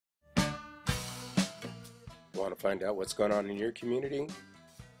Want to find out what's going on in your community?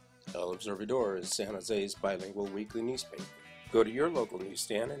 El Observador is San Jose's bilingual weekly newspaper. Go to your local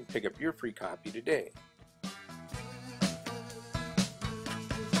newsstand and pick up your free copy today.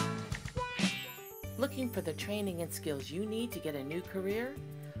 Looking for the training and skills you need to get a new career?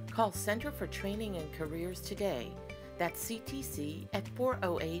 Call Center for Training and Careers today. That's CTC at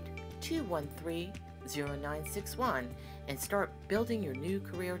 408-213-0961 and start building your new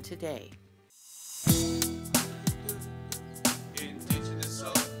career today.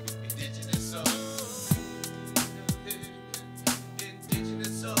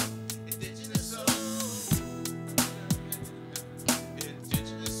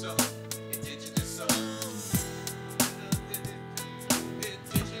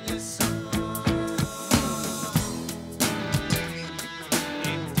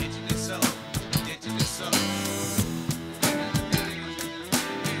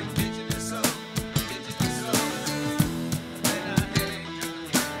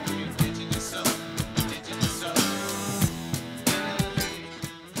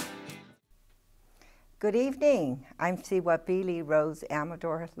 Good evening. I'm Cihuapilli Rose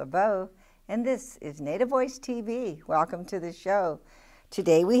Amador Laveau, and this is Native Voice TV. Welcome to the show.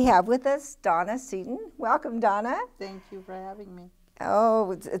 Today we have with us Donna Seaton. Welcome, Donna. Thank you for having me. Oh,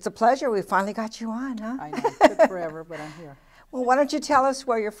 it's a pleasure. We finally got you on, huh? I know, it took forever, but I'm here. Well, why don't you tell us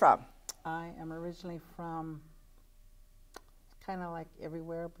where you're from? I am originally from kind of like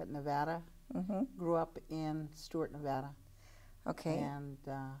everywhere but Nevada. Grew up in Stewart, Nevada. Okay. And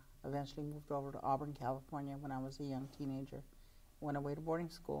eventually moved over to Auburn, California when I was a young teenager. Went away to boarding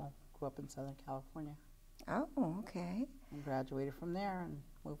school, grew up in Southern California. Oh, okay. And graduated from there and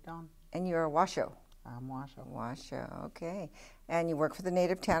moved on. And you're a Washoe? I'm Washoe. Washoe, okay. And you work for the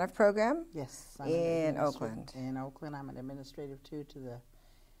Native TANF Program? Yes. I'm in Oakland. In Oakland. I'm an administrative to the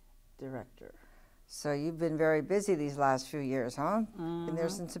director. So you've been very busy these last few years, huh? Been there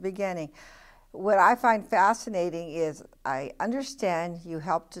since the beginning. What I find fascinating is I understand you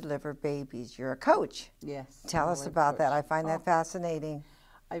help deliver babies. You're a coach. Yes. Tell us about that. I find that fascinating.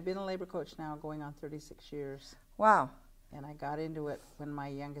 I've been a labor coach now going on 36 years. Wow. And I got into it when my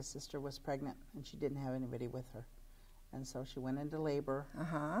youngest sister was pregnant and she didn't have anybody with her. And so she went into labor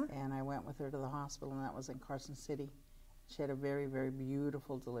and I went with her to the hospital, and that was in Carson City. She had a very, very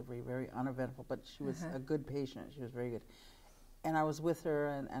beautiful delivery, very uneventful, but she was a good patient. She was very good. And I was with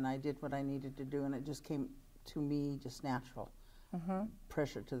her, and I did what I needed to do, and it just came to me just natural.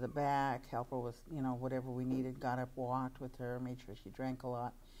 Pressure to the back, help her with, you know, whatever we needed, got up, walked with her, made sure she drank a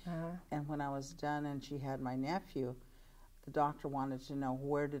lot. And when I was done and she had my nephew, the doctor wanted to know,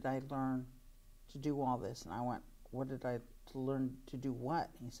 where did I learn to do all this? And I went, what did I learn to do what?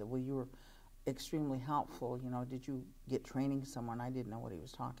 And he said, well, you were extremely helpful. You know, did you get training somewhere? And I didn't know what he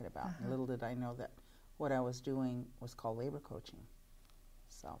was talking about. And little did I know that what I was doing was called labor coaching.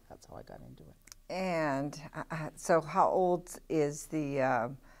 So that's how I got into it. And so how old is the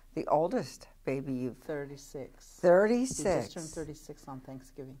oldest baby you've? 36. 36. He just turned 36 on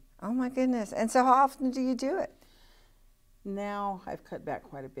Thanksgiving. Oh my goodness. And so how often do you do it? Now I've cut back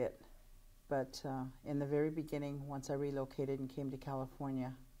quite a bit. But in the very beginning, once I relocated and came to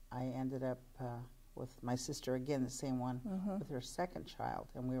California, I ended up with my sister, again, the same one, with her second child.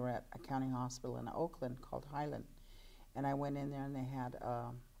 And we were at a county hospital in Oakland called Highland. And I went in there, and they had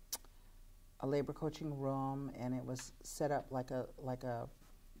a labor coaching room, and it was set up like a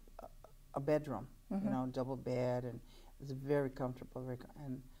bedroom, you know, double bed, and it was very comfortable.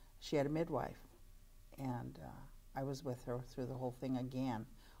 And she had a midwife. And I was with her through the whole thing again,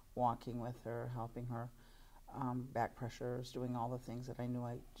 walking with her, helping her, back pressures, doing all the things that I knew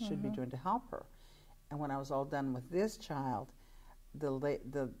I should be doing to help her. And when I was all done with this child,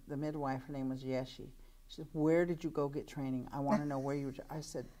 the midwife, her name was Yeshi, she said, where did you go get training? I want to know where you were. I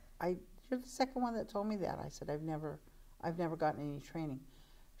said, you're the second one that told me that. I said, I've never gotten any training.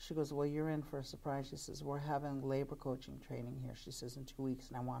 She goes, well, you're in for a surprise. She says, we're having labor coaching training here. She says, in 2 weeks,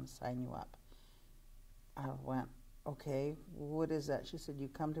 and I want to sign you up. I went, okay, what is that? She said, you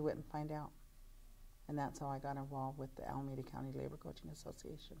come to it and find out. And that's how I got involved with the Alameda County Labor Coaching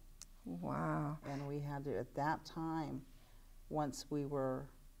Association. Wow. And we had to, at that time, once we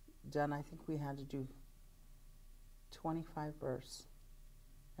were done, I think we had to do 25 births.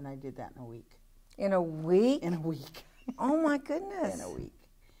 And I did that in a week. In a week? In a week. Oh my goodness. In a week.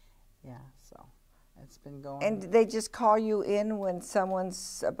 Yeah, so it's been going. And they just call you in when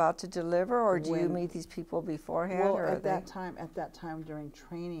someone's about to deliver, or do you meet these people beforehand? Well, or at that time during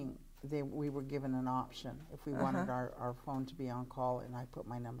training, we were given an option if we wanted our phone to be on call, and I put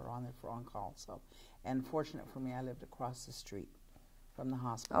my number on there for on call. So, and fortunate for me, I lived across the street from the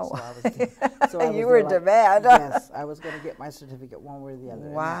hospital. Oh, so I was you were in demand. Yes, I was going to get my certificate one way or the other.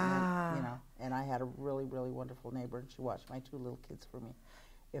 Wow. And, and I had a really, really wonderful neighbor, and she watched my 2 little kids for me.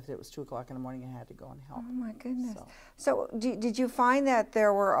 If it was 2 o'clock in the morning, I had to go and help. Oh my goodness. So did you find that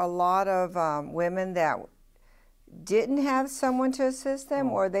there were a lot of women that didn't have someone to assist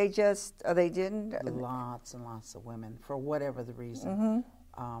them, or they didn't? Lots and lots of women, for whatever the reason.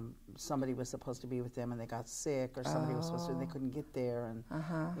 Somebody was supposed to be with them and they got sick, or somebody was supposed to, and they couldn't get there,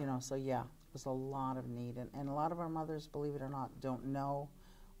 and so yeah, it was a lot of need, and a lot of our mothers, believe it or not, don't know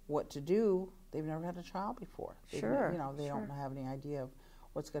what to do. They've never had a child before. Sure. They don't have any idea of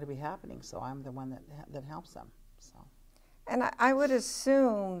what's going to be happening. So I'm the one that helps them. So. And I would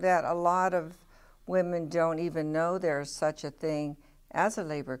assume that a lot of women don't even know there's such a thing as a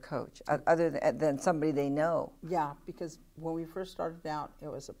labor coach, other than somebody they know. Yeah, because when we first started out, it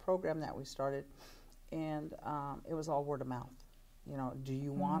was a program that we started, and it was all word of mouth. Do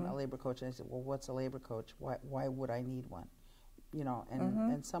you want a labor coach? And I said, well, what's a labor coach? Why would I need one?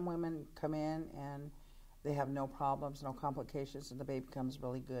 And some women come in and they have no problems, no complications, and the baby comes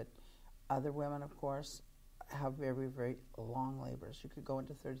really good. Other women, of course, have very, very long labors. You could go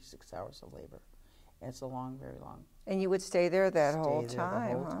into 36 hours of labor. It's a long, very long. And you would stay there that whole Stay time?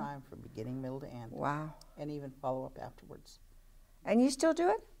 there the whole time, from beginning, middle to end. Wow. And even follow up afterwards. And you still do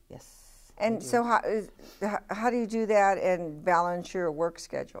it? Yes. And so how do you do that and balance your work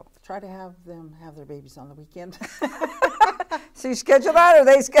schedule? Try to have them have their babies on the weekend. So you schedule that, or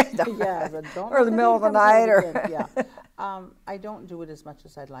they schedule? Yeah, or the middle of the night, or yeah. I don't do it as much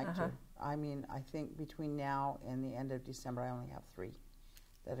as I'd like to. I mean, I think between now and the end of December, I only have 3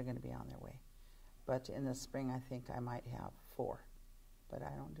 that are going to be on their way. But in the spring, I think I might have 4. But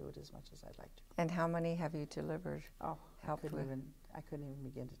I don't do it as much as I'd like to. And how many have you delivered? Oh, I couldn't with? even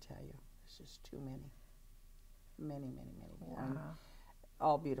begin to tell you. It's just too many. Many, many, many. Wow.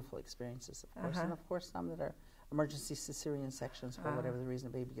 All beautiful experiences, of course. And of course, some that are emergency cesarean sections for whatever the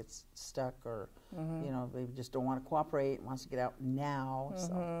reason. The baby gets stuck, or, the baby just don't want to cooperate, wants to get out now.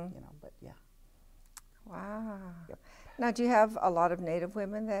 So, but yeah. Wow. Yep. Now, do you have a lot of Native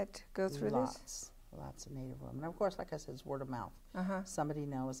women that go through this? Lots of Native women. Of course, like I said, it's word of mouth. Somebody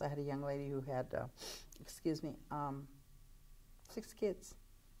knows. I had a young lady who had, 6 kids.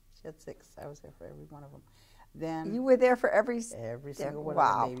 She had 6. I was there for every one of them. Then you were there for every single one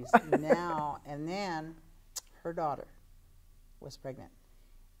wow. of the babies. And then her daughter was pregnant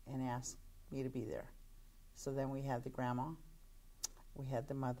and asked me to be there. So then we had the grandma, we had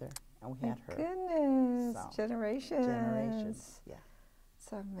the mother, and we had her. Goodness, so, generations. Yeah.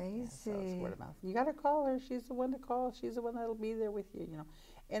 It's amazing. Yeah, so it's word of mouth. You got to call her. She's the one to call. She's the one that'll be there with you.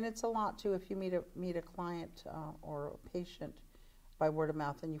 And it's a lot too. If you meet a client or a patient by word of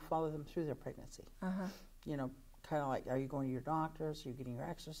mouth, and you follow them through their pregnancy. Kind of like, are you going to your doctors? Are you getting your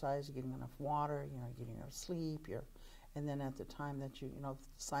exercise? Are you getting enough water? You're getting enough sleep. And then at the time that the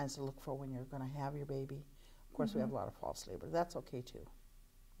signs to look for when you're going to have your baby. Of course, we have a lot of false labor. That's okay too.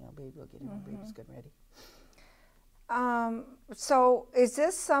 Baby will get here when baby's good and ready. So is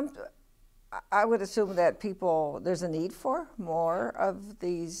this something, I would assume that there's a need for more of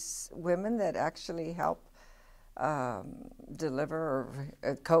these women that actually help deliver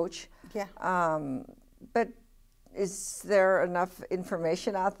or coach? Yeah. But is there enough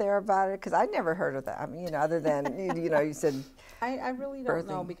information out there about it? Because I'd never heard of that. I mean, other than, you said I really don't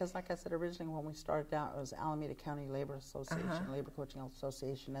know, birthing. because like I said, originally when we started out, it was Alameda County Labor Association, Labor Coaching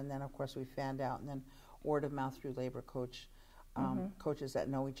Association, and then of course we fanned out, and then word of mouth through labor coaches that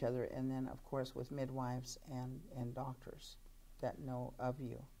know each other, and then of course with midwives and doctors that know of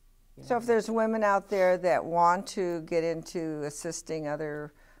you. So if there's women out there that want to get into assisting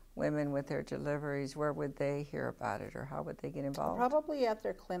other women with their deliveries, where would they hear about it, or how would they get involved? Probably at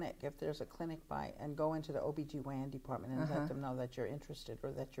their clinic, if there's a clinic by, and go into the OBGYN department and let them know that you're interested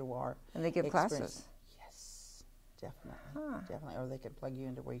or that you are. And they give classes? Yes, definitely. Definitely. Or they can plug you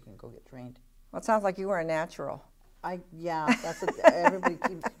into where you can go get trained. Well, it sounds like you were a natural. Yeah, that's what everybody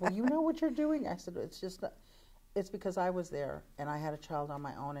keeps, well, you know what you're doing. I said, it's because I was there, and I had a child on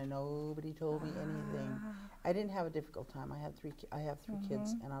my own, and nobody told me anything. I didn't have a difficult time. I have 3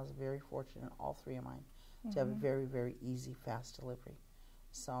 kids, and I was very fortunate, all 3 of mine, to have a very, very easy, fast delivery.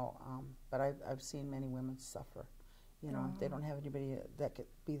 So, but I've seen many women suffer. If they don't have anybody that could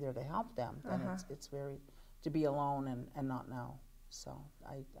be there to help them, then it's very, to be alone and not know. So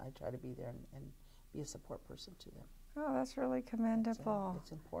I try to be there and be a support person to them. Oh, that's really commendable.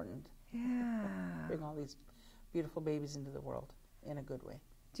 It's important. Yeah. Bring all these beautiful babies into the world in a good way.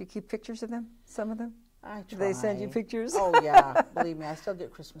 Do you keep pictures of them, some of them? I try. Do they send you pictures? Oh, yeah. Believe me, I still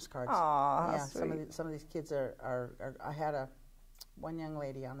get Christmas cards. Aw, yeah, sweet. some of these kids are I had one young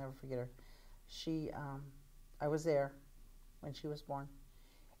lady, I'll never forget her. She, I was there when she was born,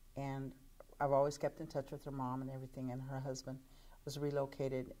 and I've always kept in touch with her mom and everything, and her husband was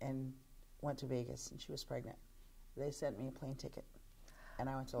relocated and went to Vegas, and she was pregnant. They sent me a plane ticket, and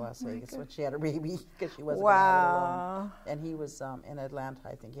I went to Las Vegas when she had her baby, because she wasn't going to have it alone. And he was in Atlanta,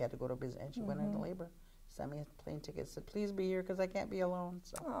 I think he had to go to business, and she went into labor. Sent me a plane ticket, said, please be here, because I can't be alone.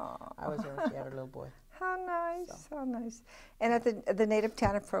 So I was there when she had her little boy. How nice, how nice. And at the Native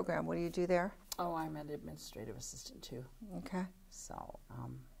TANF Program, what do you do there? Oh, I'm an administrative assistant, too. Okay. So,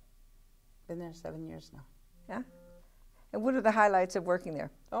 been there 7 years now. Yeah? And what are the highlights of working there?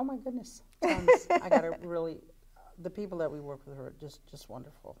 Oh, my goodness. Tons. I got to really, the people that we work with are just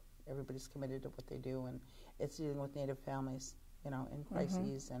wonderful. Everybody's committed to what they do, and it's dealing with Native families, you know, in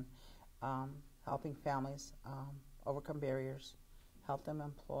crises, and helping families overcome barriers, help them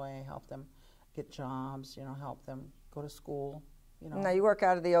employ, help them get jobs, you know, help them go to school, you know. Now, you work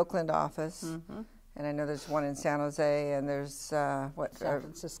out of the Oakland office, and I know there's one in San Jose, and there's, what? San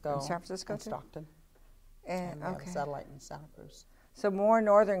Francisco. In San Francisco, and too? Stockton. And we have a satellite in Santa Cruz. So more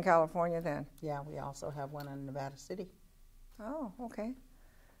Northern California then? Yeah, we also have one in Nevada City. Oh, okay.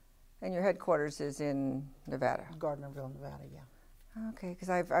 And your headquarters is in Nevada? Gardnerville, Nevada, yeah. Okay, because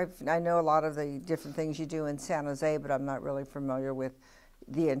I know a lot of the different things you do in San Jose, but I'm not really familiar with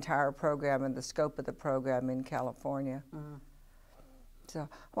the entire program and the scope of the program in California. So,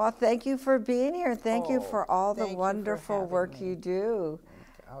 well, thank you for being here. Thank you for all the wonderful work you do.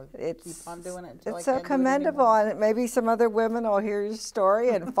 I'll It's keep on doing it until it's I so can't do it commendable, anymore. and maybe some other women will hear your story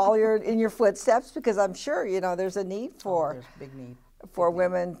and follow in your footsteps, because I'm sure, you know, there's a need for there's a big need for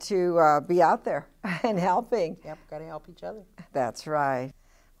women to be out there and helping. Yep, got to help each other. That's right.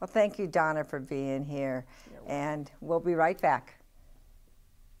 Well, thank you, Donna, for being here, and we'll be right back.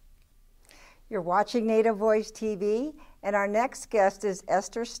 You're watching Native Voice TV, and our next guest is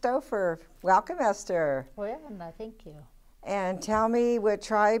Ester Stauffer. Welcome, Esther. Well, thank you. And tell me what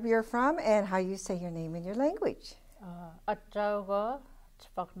tribe you're from and how you say your name in your language. Atauga,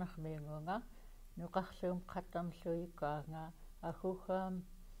 Tsvaknach Mingunga, Nukachum Katam Suikanga, Ahukam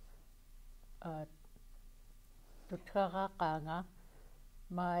Tutkarakanga.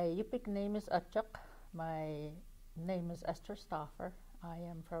 My Yupik name is Atchak. My name is Ester Stauffer. I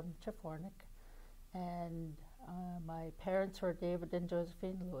am from Calfornia, and my parents were David and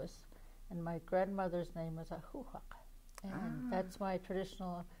Josephine Lewis, and my grandmother's name was Ahuhak. And that's my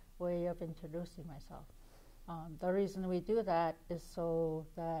traditional way of introducing myself. The reason we do that is so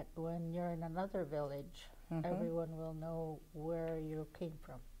that when you're in another village, everyone will know where you came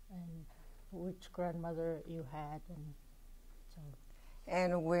from and which grandmother you had. And so.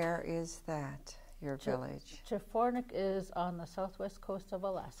 And where is that, your village? Calfornia is on the southwest coast of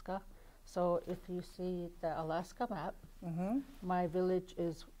Alaska. So if you see the Alaska map, my village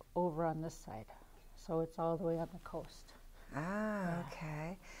is over on this side. So it's all the way on the coast.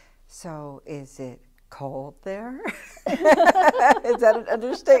 Okay. So is it cold there? Is that an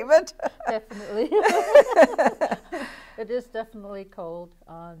understatement? Definitely. It is definitely cold.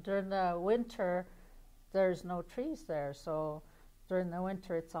 During the winter, there's no trees there. So during the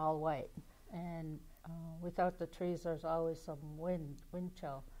winter, it's all white. And without the trees, there's always some wind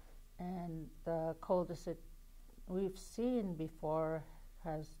chill. And the coldest we've seen before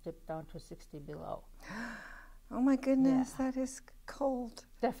has dipped down to 60 below. Oh my goodness, that is cold.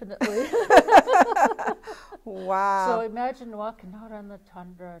 Definitely. Wow. So imagine walking out on the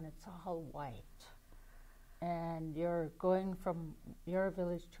tundra and it's all white. And you're going from your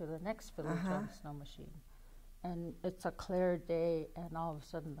village to the next village on a snow machine. And it's a clear day, and all of a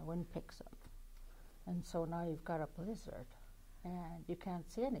sudden the wind picks up. And so now you've got a blizzard and you can't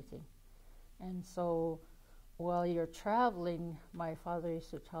see anything. And so while you're traveling, my father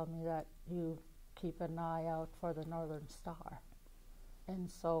used to tell me that you keep an eye out for the northern star. And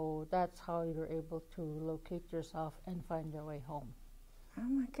so that's how you're able to locate yourself and find your way home. Oh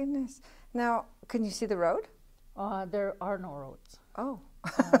my goodness. Now, can you see the road? There are no roads. Oh,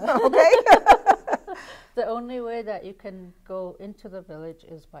 okay. The only way that you can go into the village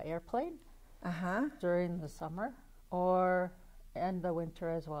is by airplane during the summer or in the winter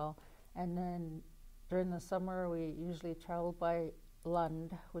as well. And then during the summer, we usually travel by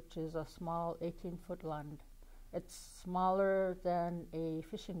lund, which is a small 18-foot lund. It's smaller than a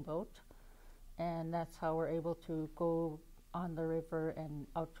fishing boat, and that's how we're able to go on the river and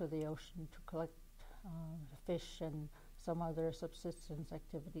out to the ocean to collect fish and some other subsistence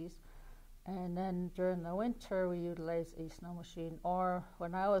activities. And then during the winter, we utilize a snow machine, or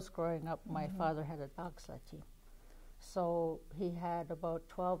when I was growing up, my father had a dog sled team. So he had about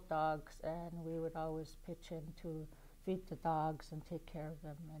 12 dogs, and we would always pitch in to feed the dogs and take care of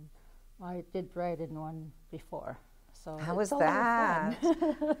them. And I did ride in one before. So how was that?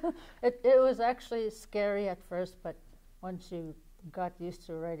 It was actually scary at first, but once you got used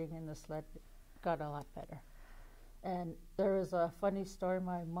to riding in the sled, it got a lot better. And there was a funny story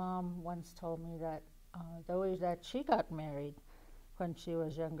my mom once told me that the way that she got married when she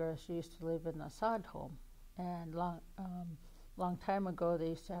was younger, she used to live in a sod home. And long time ago, they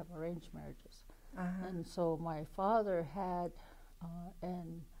used to have arranged marriages. And so my father had,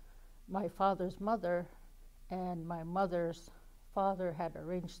 and my father's mother and my mother's father had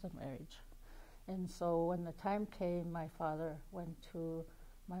arranged the marriage. And so when the time came, my father went to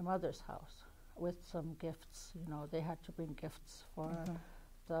my mother's house with some gifts. You know, they had to bring gifts for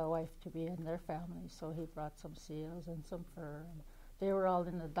the wife to be in their family. So he brought some seals and some fur. And they were all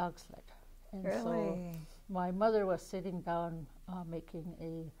in the dog sled. And so my mother was sitting down making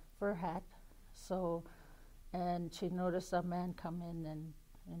a fur hat. So, and she noticed a man come in, and,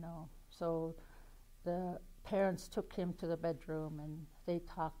 you know, so the parents took him to the bedroom and they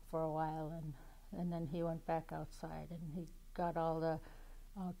talked for a while, and then he went back outside and he got all the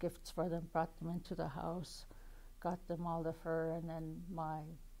gifts for them, brought them into the house, got them all the fur, and then my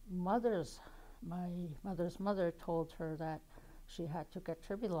mother's mother told her that she had to get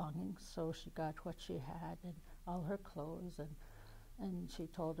her belongings, so she got what she had and all her clothes, and she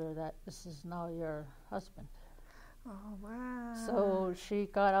told her that this is now your husband. Oh, wow. So she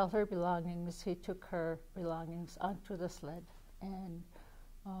got all her belongings. He took her belongings onto the sled, and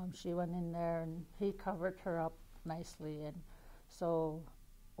she went in there, and he covered her up nicely. And so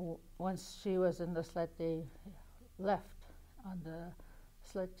once she was in the sled, they left on the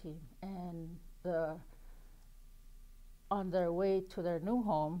sled team. And on their way to their new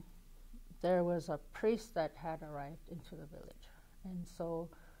home, there was a priest that had arrived into the village. And so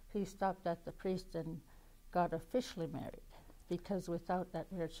he stopped at the priest and got officially married, because without that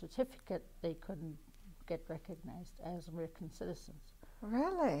marriage certificate, they couldn't get recognized as American citizens.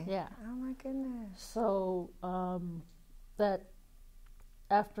 Really? Yeah. Oh my goodness. So that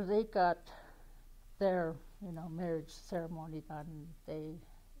after they got their, you know, marriage ceremony done, they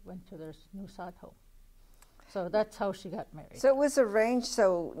went to their new sod home. So that's how she got married. So it was arranged,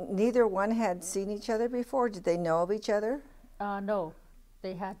 so neither one had seen each other before? Did they know of each other? No,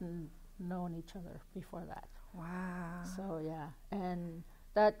 they hadn't known each other before that. Wow. So yeah, and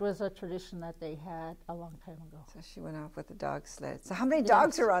that was a tradition that they had a long time ago. So she went off with the dog sled. So how many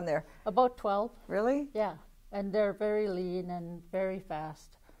dogs are on there? About 12. Really? Yeah, and they're very lean and very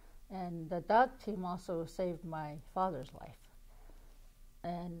fast. And the dog team also saved my father's life.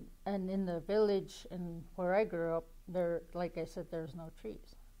 And in the village and where I grew up, there, like I said, there's no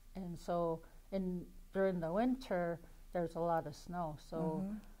trees. And so during the winter, there's a lot of snow. So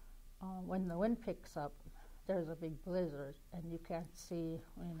when the wind picks up, there's a big blizzard, and you can't see,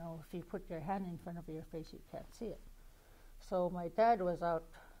 you know, if you put your hand in front of your face, you can't see it. So my dad was out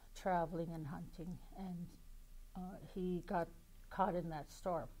traveling and hunting, and he got caught in that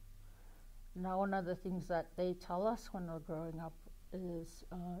storm. Now, one of the things that they tell us when we're growing up is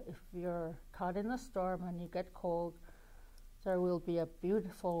if you're caught in a storm and you get cold, there will be a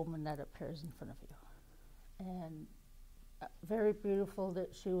beautiful woman that appears in front of you. And very beautiful,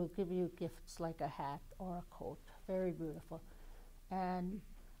 that she will give you gifts like a hat or a coat. Very beautiful. And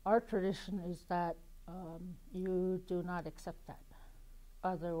our tradition is that you do not accept that.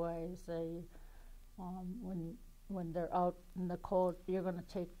 Otherwise, they, when they're out in the cold, you're going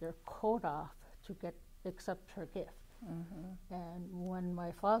to take your coat off to accept her gift. And when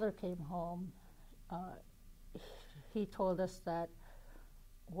my father came home, he told us that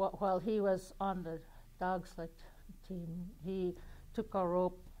while he was on the dog sled team, he took a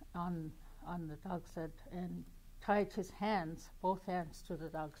rope on the dog sled and tied his hands, both hands, to the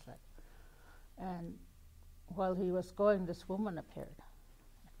dog sled. And while he was going, this woman appeared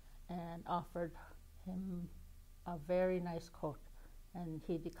and offered him a very nice coat, and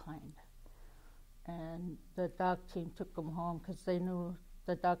he declined. And the dog team took him home because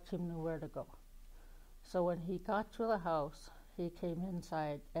the dog team knew where to go. So when he got to the house, he came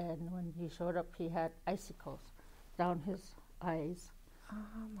inside, and when he showed up, he had icicles down his eyes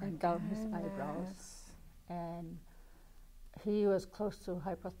and down his eyebrows. And he was close to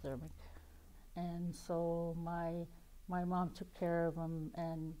hypothermic. And so my mom took care of him,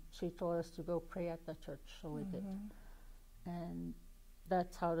 and she told us to go pray at the church, so we did. And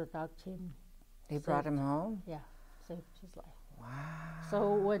that's how the dog team They brought him home? Yeah, saved his life. Wow.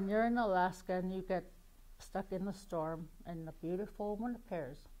 So when you're in Alaska and you get stuck in the storm and a beautiful woman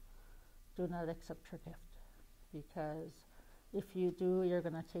appears, do not accept her gift, because if you do, you're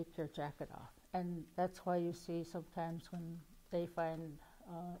going to take your jacket off. and that's why you see sometimes when they find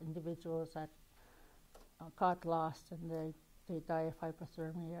individuals that got lost and they die of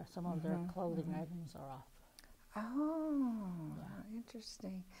hypothermia, some of their clothing items are off. Oh,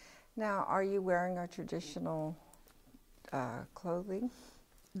 interesting. Now, are you wearing our traditional clothing?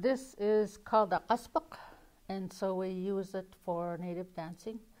 This is called a kaspak, and so we use it for native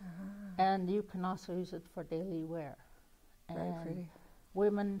dancing, and you can also use it for daily wear. Very pretty.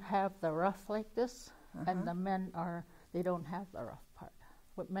 Women have the ruff like this, and the men they don't have the rough part.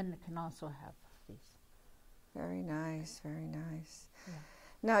 But men can also have these. Very nice, very nice. Yeah.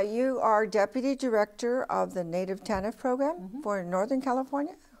 Now, you are Deputy Director of the Native TANF Program for Northern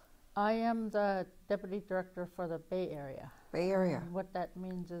California? I am the Deputy Director for the Bay Area. Bay Area. And what that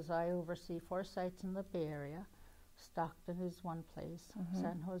means is I oversee 4 sites in the Bay Area. Stockton is one place,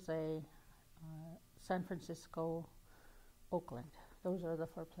 San Jose, San Francisco, Oakland. Those are the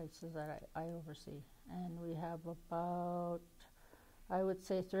 4 places that I oversee. And we have about, I would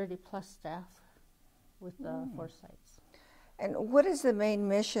say, 30 plus staff with the 4 sites. And what is the main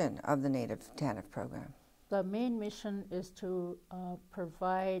mission of the Native TANF program? The main mission is to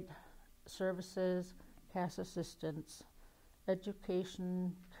provide services, cash assistance,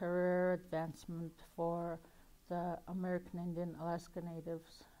 education, career advancement for the American Indian Alaska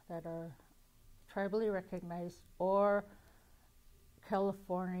Natives that are tribally recognized, or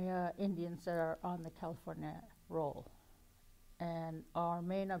California Indians that are on the California roll. And our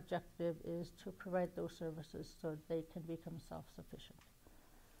main objective is to provide those services so they can become self-sufficient.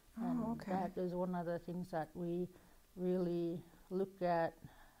 And that is one of the things that we really look at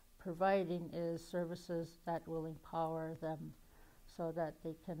providing, is services that will empower them so that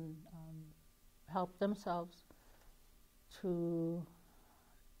they can help themselves to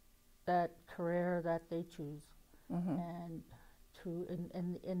that career that they choose. And to,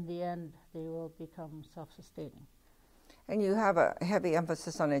 in the end, they will become self-sustaining. And you have a heavy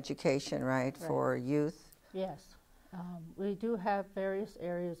emphasis on education, right, for youth? Yes. We do have various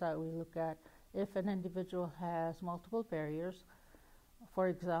areas that we look at. If an individual has multiple barriers, for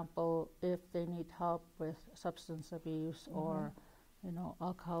example, if they need help with substance abuse or,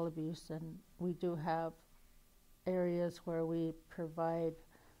 alcohol abuse, then we do have areas where we provide,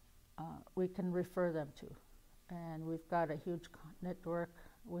 we can refer them to. And we've got a huge network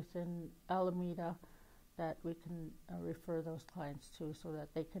within Alameda that we can refer those clients to so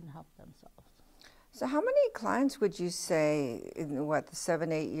that they can help themselves. So how many clients would you say in the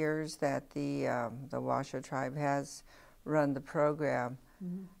 7-8 years that the Washoe tribe has run the program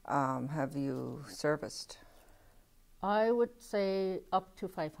have you serviced? I would say up to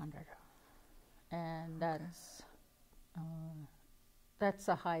 500, and that's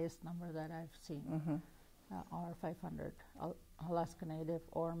the highest number that I've seen. Are 500 Alaska Native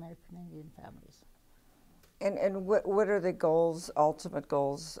or American Indian families. And what are the goals, ultimate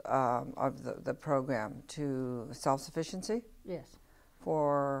goals of the program? To self-sufficiency? Yes.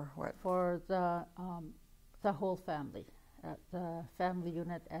 For what? For the whole family, the family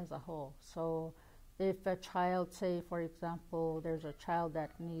unit as a whole. So if a child, say for example, there's a child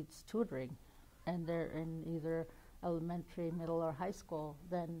that needs tutoring and they're in either elementary, middle, or high school,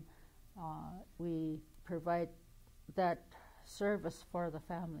 then we provide that service for the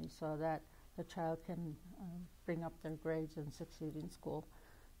family so that the child can bring up their grades and succeed in school.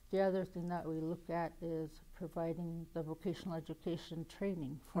 The other thing that we look at is providing the vocational education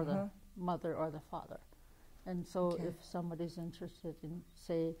training for the mother or the father. And so if somebody's interested in,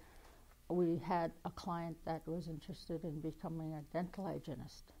 say, we had a client that was interested in becoming a dental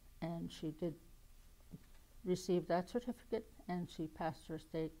hygienist, and she did receive that certificate and she passed her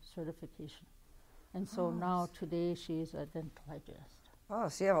state certification. And so now today she's a dental hygienist. Oh,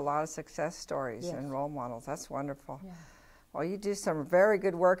 so you have a lot of success stories and role models. That's wonderful. Yeah. Well, you do some very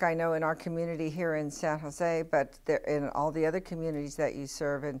good work, I know, in our community here in San Jose, but in all the other communities that you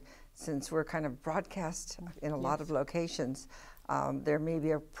serve. And since we're kind of broadcast in a lot of locations, there may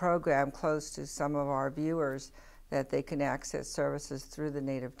be a program close to some of our viewers that they can access services through the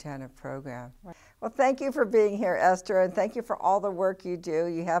Native TANF program. Right. Well, thank you for being here, Esther, and thank you for all the work you do.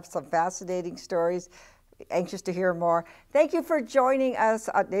 You have some fascinating stories. Anxious to hear more. Thank you for joining us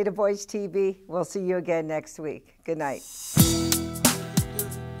on Native Voice TV. We'll see you again next week. Good night.